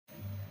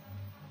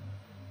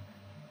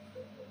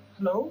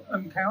Hello,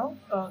 I'm Kyle.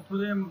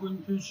 Today I'm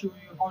going to show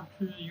you how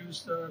to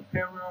use the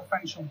parallel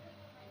function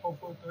of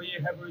a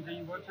Deye hybrid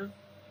inverter.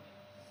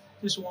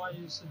 This one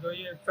is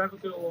Deye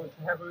 5 kilowatt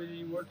hybrid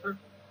inverter.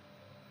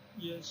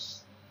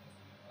 Yes.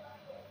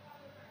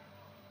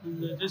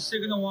 And this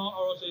second one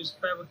also is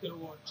 5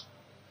 kilowatt.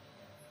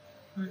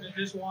 And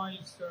this one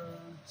is the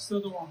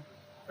third one,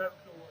 5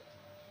 kilowatt.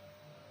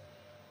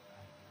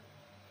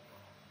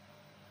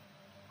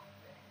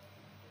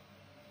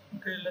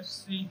 Okay,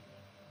 let's see.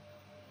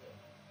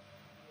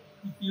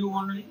 If you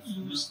want to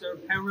use the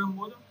parallel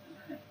mode,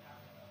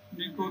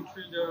 you go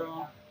to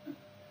the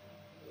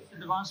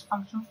advanced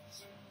function.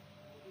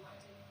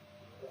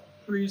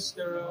 Press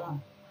the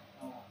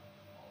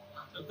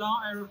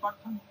down arrow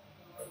button,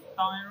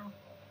 down arrow,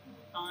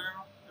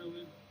 and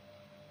we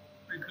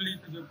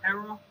click the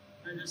parallel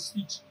and the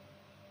switch.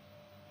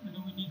 And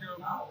we need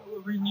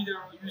to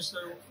use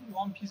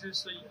one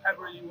piece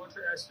hybrid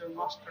inverter as the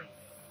master.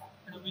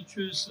 And we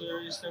choose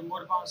is the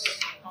Modbus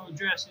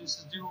address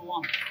is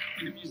 01.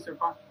 It means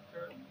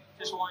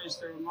this one is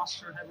the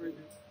master hybrid.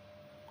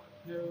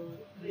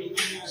 We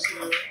use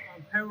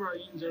parallel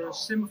in the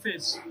single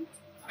phase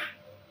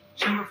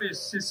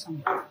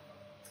system.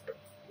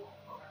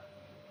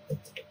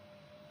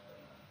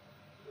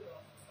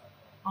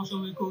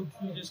 Also, we go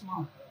to this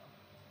one.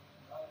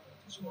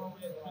 This one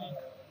we click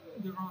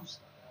the runs.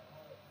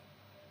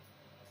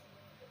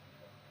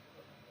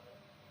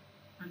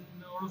 And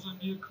also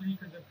need to click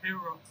the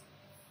parallel.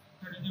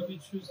 And then we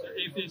choose the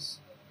A phase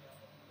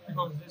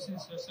because this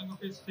is a single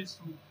phase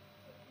system.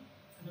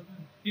 And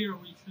here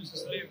we choose the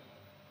slave.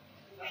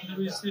 And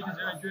we set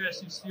the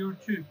address is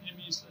 02. It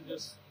means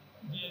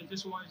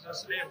this one is a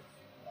slave.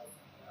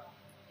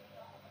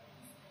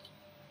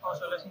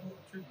 Also, let's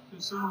move to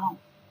the third one.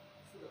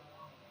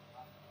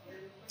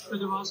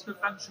 Advanced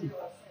function.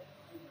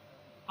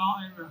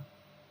 Down area.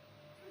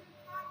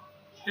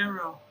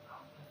 Parallel.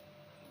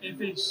 A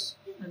phase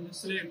and the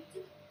slave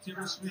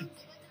 03.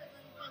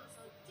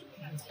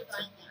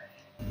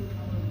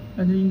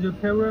 And in the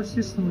parallel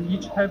system,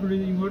 each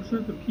hybrid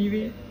inverter, the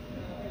PV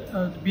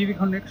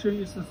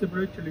connection is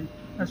separately.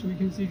 As we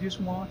can see, this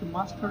one, the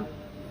master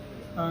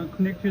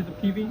connected to the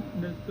PV,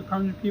 and the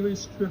current PV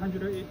is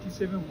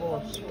 287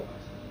 volts.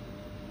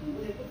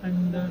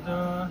 And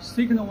the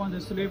second one, the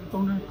slave,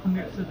 don't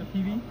connect to the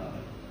PV.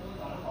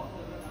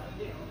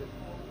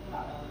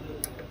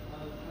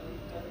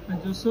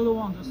 And the third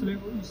one, the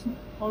slave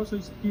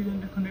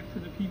didn't connect to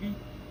the PV.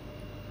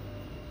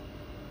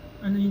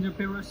 And in the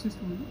parallel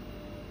system,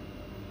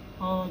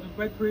 the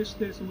battery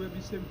states will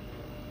be same,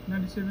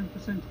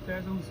 97%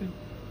 that's on same.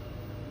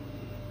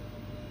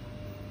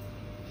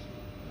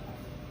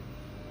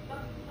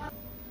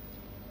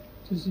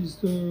 This is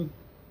the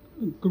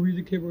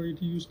grid cable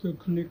it used to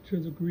connect to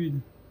the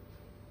grid.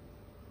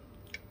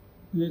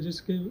 And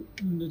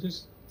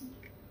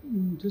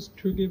this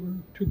two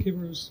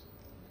cables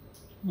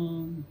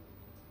come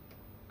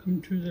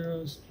to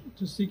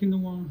the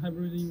second one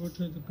hybrid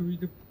inverter, the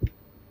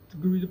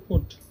grid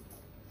port,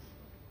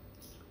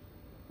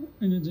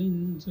 and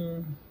then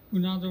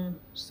another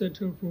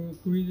setup for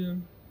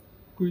grid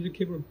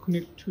cable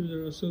connect to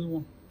the third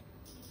one.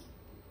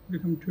 We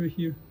come to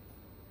here,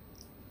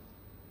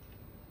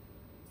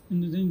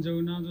 and then the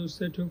another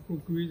setup for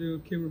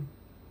grid cable.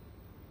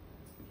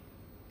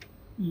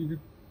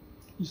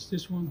 Is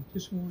this one?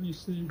 This one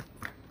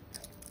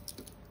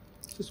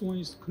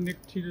is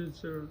connected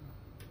to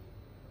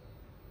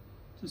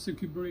the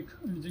circuit breaker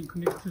and then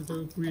connect to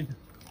the grid.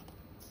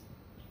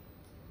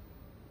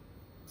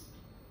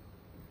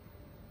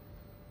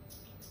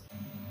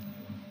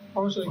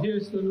 Also, here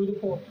is the load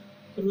port.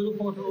 The load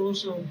port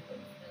also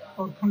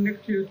are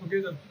connected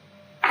together.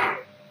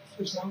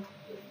 This one.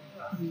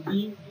 And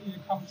then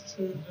it comes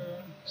to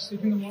the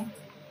second one.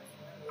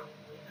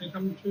 It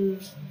comes to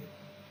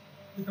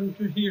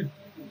here.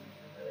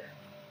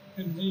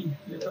 And then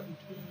it come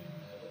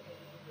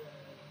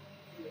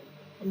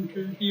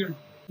to here.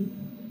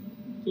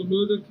 So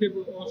load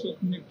cable also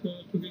connect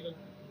together.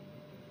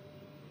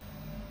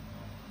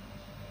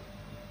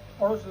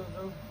 Also,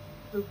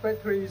 the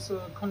battery is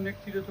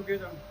connected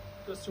together.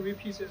 The three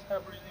pieces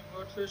hybrid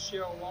inverter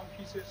share one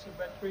piece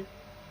battery.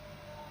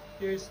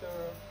 Here is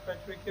the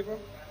battery cable.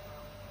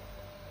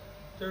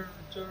 The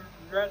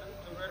red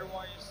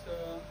one is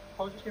the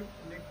positive,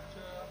 the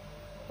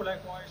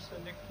black one is the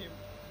negative.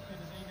 And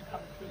then you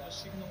come to the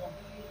second one.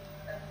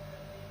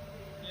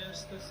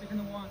 Yes, the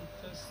second one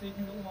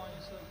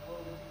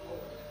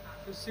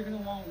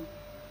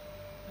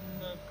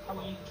and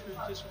coming into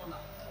this one.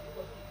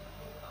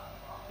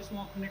 This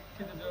one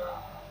connected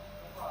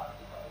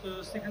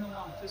the second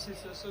one. This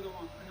is the third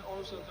one, and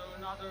also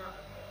another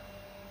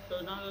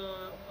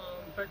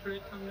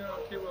battery terminal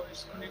cable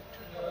is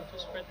connected to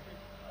this battery.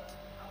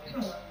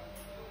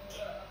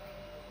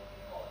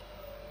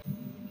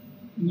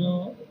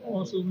 Now,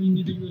 also we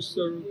need to use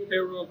the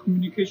parallel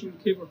communication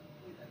cable.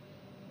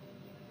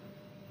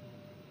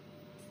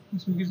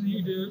 As we can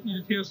see,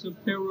 it tells the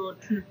parallel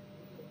 2.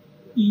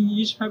 In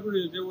each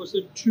hybrid, there was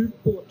a 2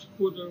 port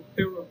for the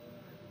parallel.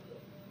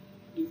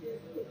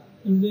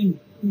 and then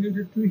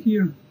connect to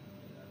here,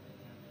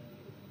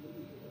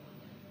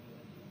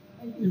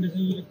 and then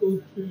you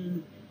go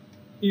to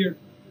here.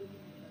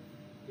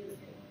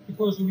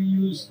 Because we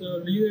use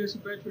the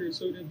lead-acid battery,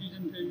 so that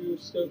didn't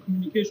use the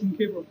communication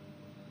cable.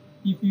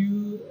 If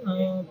you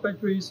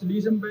battery is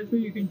lithium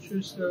battery, you can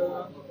choose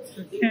the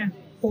CAN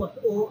port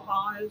or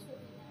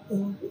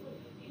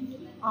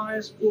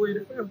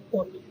RS485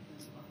 port.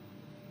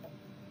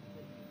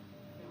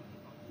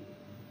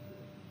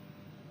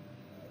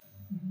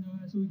 And,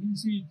 so we can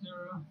see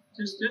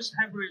this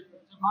hybrid,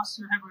 the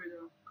master hybrid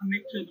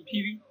connected to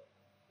PV.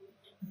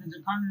 And the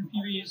current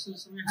PV is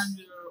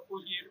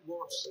 348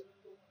 volts.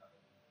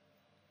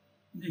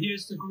 And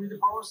here's the grid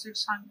power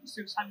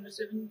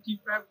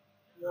 675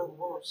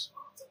 volts.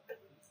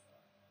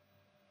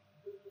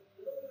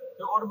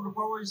 The output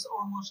power is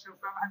almost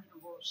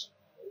 500 volts.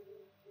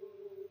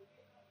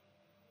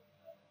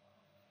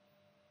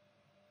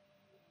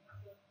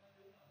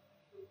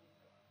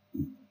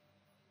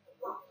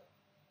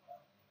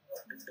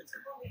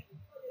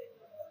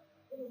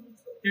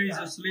 Here is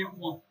a slave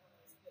one.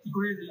 The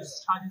grid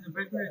is charging the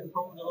battery and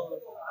power the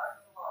load.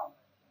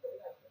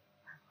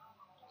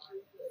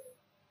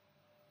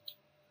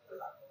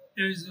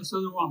 Here is the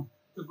third one.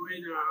 The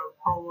grid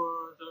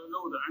power the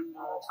load and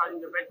charging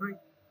the battery.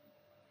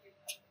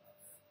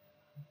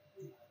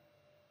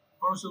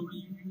 Also, when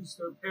you use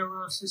the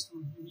parallel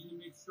system, you need to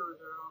make sure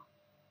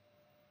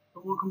the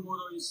working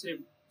model is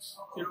same.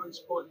 Zero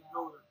export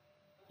load.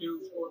 Zero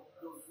export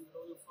load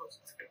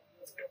first.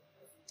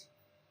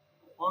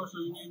 Also,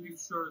 you need to make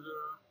sure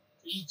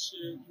each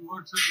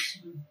inverter is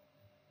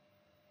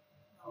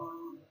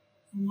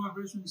firmware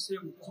version is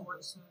same. This one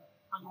is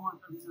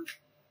 2139.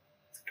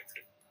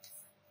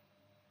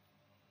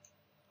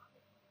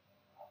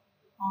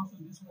 Also,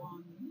 this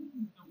one,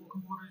 the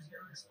working model is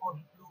zero export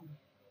load.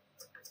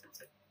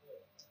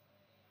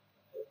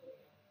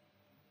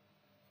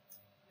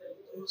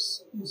 This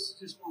is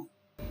this one.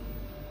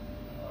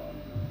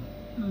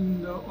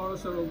 And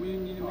also, we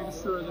need to make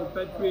sure the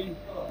battery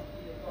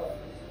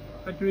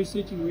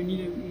setting. We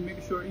need to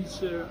make sure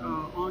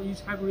on each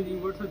hybrid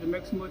inverter the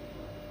maximum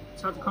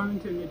charge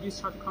current and the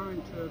discharge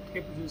current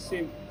kept the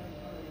same.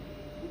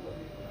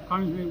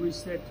 Currently we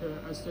set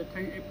as the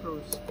 10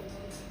 amperes.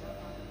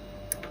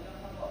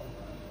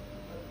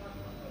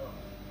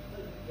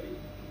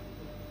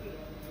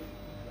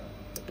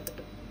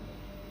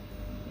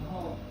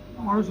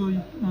 Also,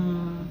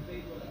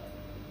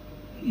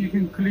 you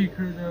can click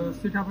the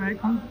setup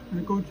icon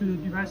and go to the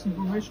device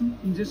information.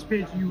 In this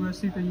page, you will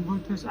see the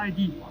inverter's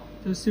ID,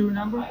 the serial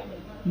number,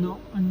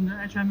 and the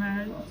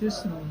HMI.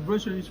 This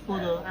version is for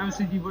the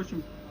LCD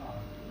version,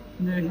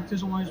 and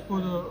this one is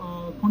for the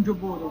control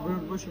board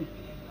version.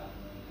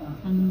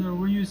 And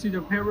when you see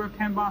the parallel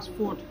CAN bus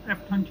fault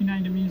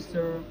F29, that means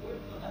the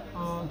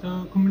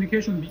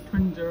communication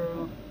between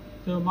the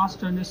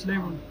master and the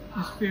slave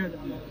is failed.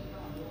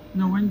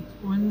 Now, when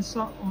one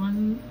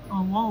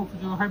of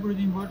the hybrid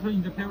inverter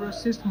in the parallel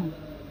system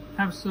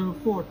has a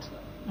fault,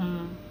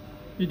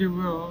 it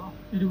will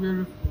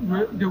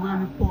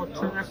report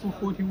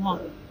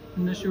F41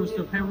 and shows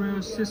the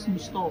parallel system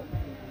stop.